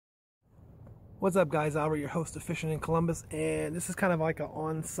What's up, guys? Albert, your host of Fishing in Columbus, and this is kind of like an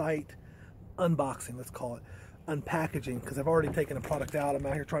on-site unboxing, let's call it, unpackaging, because I've already taken a product out. I'm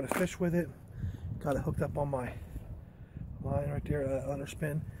out here trying to fish with it. Got it hooked up on my line right there,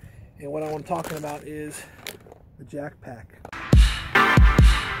 Underspin. And what I'm talking about is the JaKK PaKK.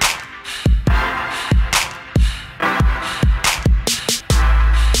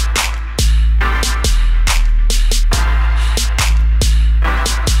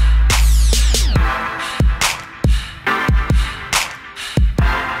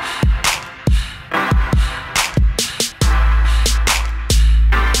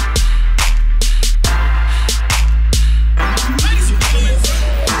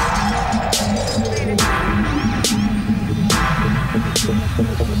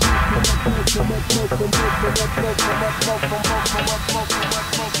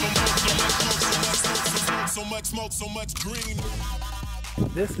 So much smoke, so much green.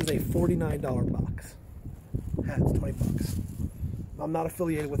 This is a $49 box. It's 20 bucks. I'm not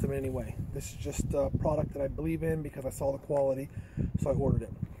affiliated with them in any way. This is just a product that I believe in because I saw the quality, so I ordered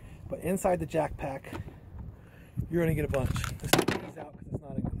it. But inside the JaKK PaKK, you're going to get a bunch. Let's take these out because it's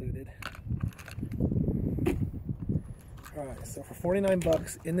not included. Alright, so for 49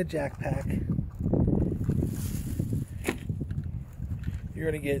 bucks in the JaKK PaKK, you're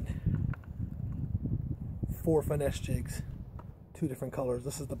going to get 4 Finesse Jigs, 2 different colors.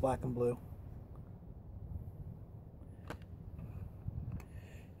 This is the black and blue.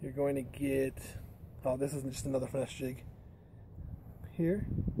 You're going to get, oh, this is just another Finesse Jig here.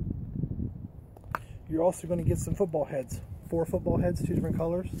 You're also going to get some football heads, 4 football heads, 2 different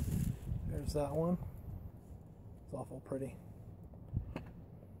colors. There's that one. It's awful pretty.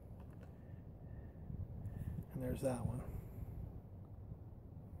 And there's that one.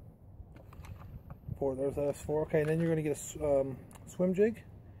 There's those 4. Okay, and then you're going to get a swim jig.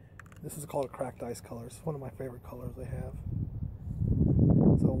 This is called a cracked ice color. It's one of my favorite colors they have.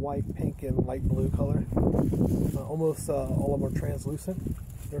 It's a white, pink, and light blue color. Almost all of them are translucent.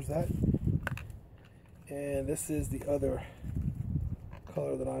 There's that. And this is the other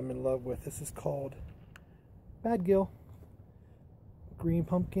color that I'm in love with. This is called Bad Gill. Green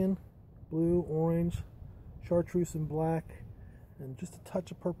pumpkin, blue, orange, chartreuse, and black, and just a touch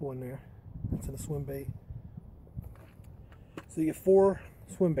of purple in there. That's in a swim bait. So you get 4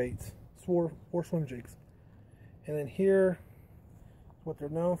 swim baits, 4 swim jigs. And then here, what they're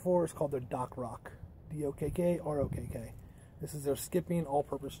known for is called their DoKK RoKK. DoKK RoKK. This is their skipping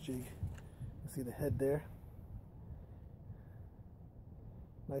all-purpose jig. You see the head there.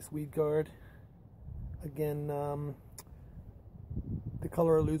 Nice weed guard. Again, the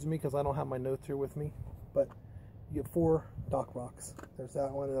color eludes me because I don't have my notes here with me. But you get 4 DoKK RoKKs. There's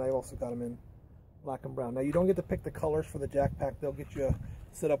that one, and I also got them in black and brown. Now you don't get to pick the colors for the JaKK PaKK. They'll get you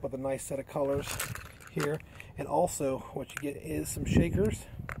set up with a nice set of colors here. And also what you get is some ShaKKers.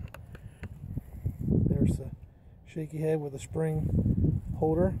 There's a shaky head with a spring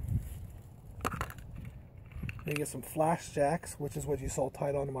holder. You get some flash jacks, which is what you saw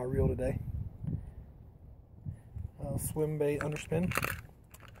tied onto my reel today. Swimbait Underspin.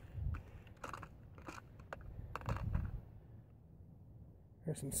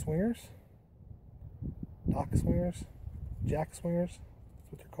 There's some swingers, DoKK swingers, JaKK swingers,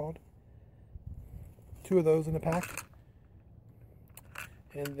 that's what they're called. 2 of those in the pack.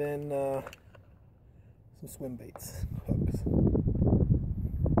 And then some swim baits, hooks.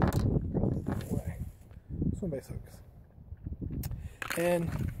 Swim baits hooks. And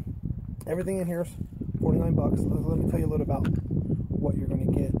everything in here is 49 bucks. Let me tell you a little about what you're going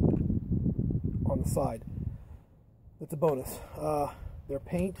to get on the side. It's a bonus. Their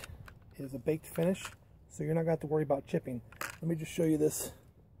paint is a baked finish, so you're not going to have to worry about chipping. Let me just show you this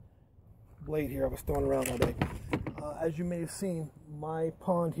blade here I was throwing around all day. As you may have seen, my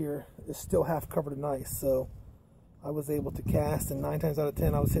pond here is still half covered in ice, so I was able to cast, and 9 times out of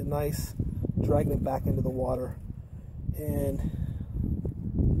 10 I was hitting ice, dragging it back into the water. And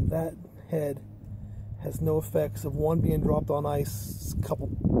that head has no effects of one being dropped on ice a couple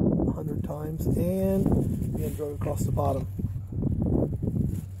 100 times and being dragged across the bottom.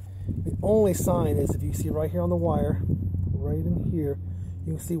 The only sign is, if you see right here on the wire, right in here,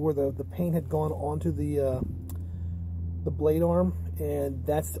 you can see where the paint had gone onto the blade arm, and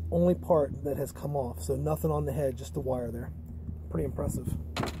that's the only part that has come off. So nothing on the head, just the wire there. Pretty impressive.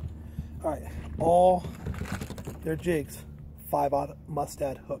 Alright, all their jigs, 5/0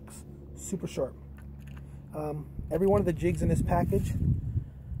 mustad hooks, super sharp. Every one of the jigs in this package,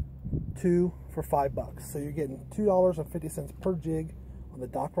 2 for $5. So you're getting $2.50 per jig on the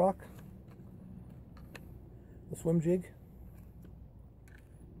DoKK RoKK, the swim jig,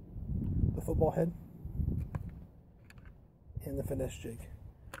 the football head and the finesse jig.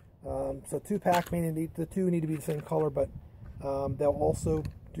 So 2-pack, meaning the two need to be the same color, but they'll also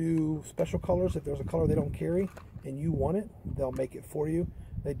do special colors. If there's a color they don't carry and you want it, they'll make it for you.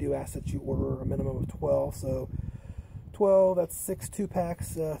 They do ask that you order a minimum of 12, so 12, that's 6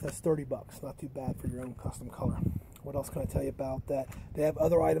 2-packs, that's 30 bucks. Not too bad for your own custom color. What else can I tell you about that? They have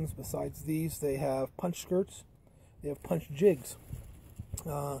other items besides these. They have punch skirts, they have punch jigs,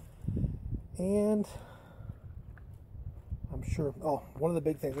 and I'm sure, oh, one of the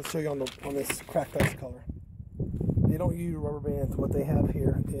big things, let's show you on this cracked ice color. They don't use rubber bands. What they have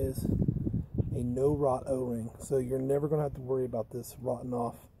here is a no rot O-ring, so you're never going to have to worry about this rotting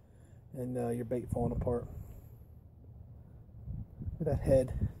off and your bait falling apart. Look at that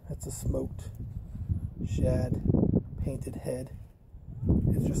head. That's a smoked shad painted head.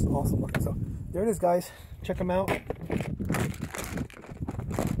 It's just awesome looking. So there it is, guys. Check them out.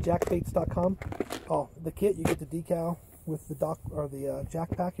 JaKKbaits.com. Oh, the kit, you get the decal with the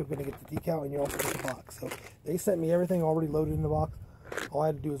JaKK pack. You're going to get the decal and you also get the box. So they sent me everything already loaded in the box. All I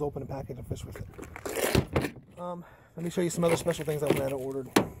had to do is open the package and fish with it. Let me show you some other special things I went out and ordered.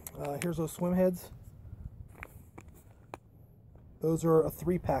 Here's those swim heads. Those are a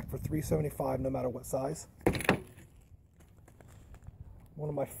 3-pack for $3.75 no matter what size. One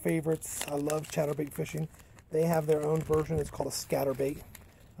of my favorites. I love chatterbait fishing. They have their own version. It's called a SKKatter bait.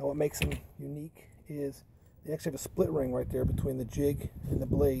 What makes them unique is they actually have a split ring right there between the jig and the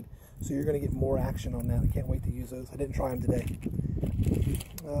blade, so you're going to get more action on that. I can't wait to use those. I didn't try them today.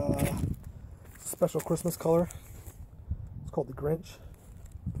 Special Christmas color. It's called the Grinch.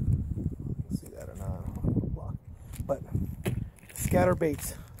 You can see that or not. But SKKatter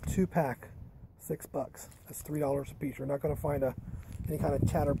baits, 2-pack, $6. That's $3 a piece. You're not going to find any kind of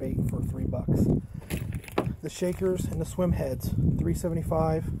chatterbait for $3. The ShaKKers and the swim heads,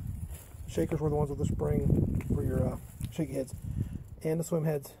 $3.75. ShaKKers were the ones with the spring for your shaky heads, and the swim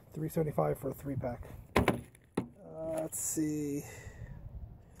heads, $3.75 for a 3-pack. Let's see.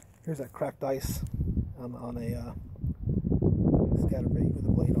 Here's that cracked ice on a SKKatter bait with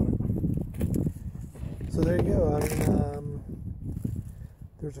a blade on it. So there you go. I mean,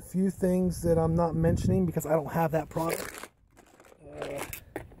 there's a few things that I'm not mentioning because I don't have that product.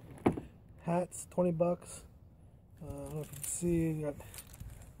 Hats, 20 bucks. I don't know if you can see, you got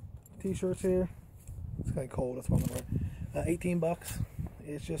t-shirts here. It's kind of cold, that's why I'm wearing. 18 bucks.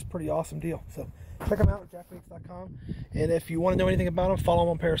 It's just a pretty awesome deal. So check them out at JaKKbaits.com. And if you want to know anything about them, follow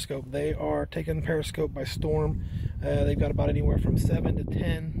them on Periscope. They are taking Periscope by storm. They've got about anywhere from 7 to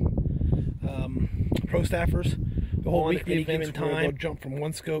 10 pro staffers. The whole week, at any given time, they'll jump from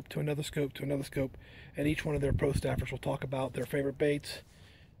one scope to another scope to another scope, and each one of their pro staffers will talk about their favorite baits,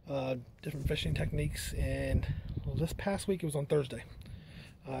 different fishing techniques. And well, this past week, it was on Thursday.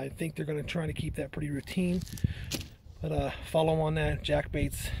 I think they're going to try to keep that pretty routine. But follow them on that, JaKK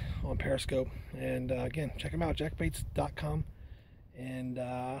Baits on Periscope. And again, check them out, JaKKbaits.com. And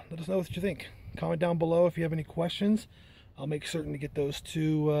let us know what you think. Comment down below if you have any questions. I'll make certain to get those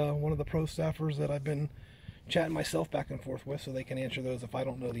to one of the pro staffers that I've been chatting myself back and forth with, so they can answer those if I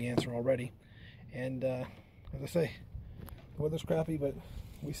don't know the answer already. And as I say, the weather's crappy, but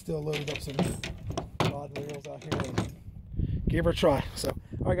we still loaded up some rod and reels out here and gave her a try. So,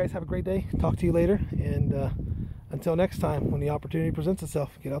 alright guys, have a great day. Talk to you later. And until next time, when the opportunity presents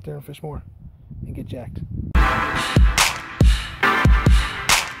itself, get out there and fish more and get jacked.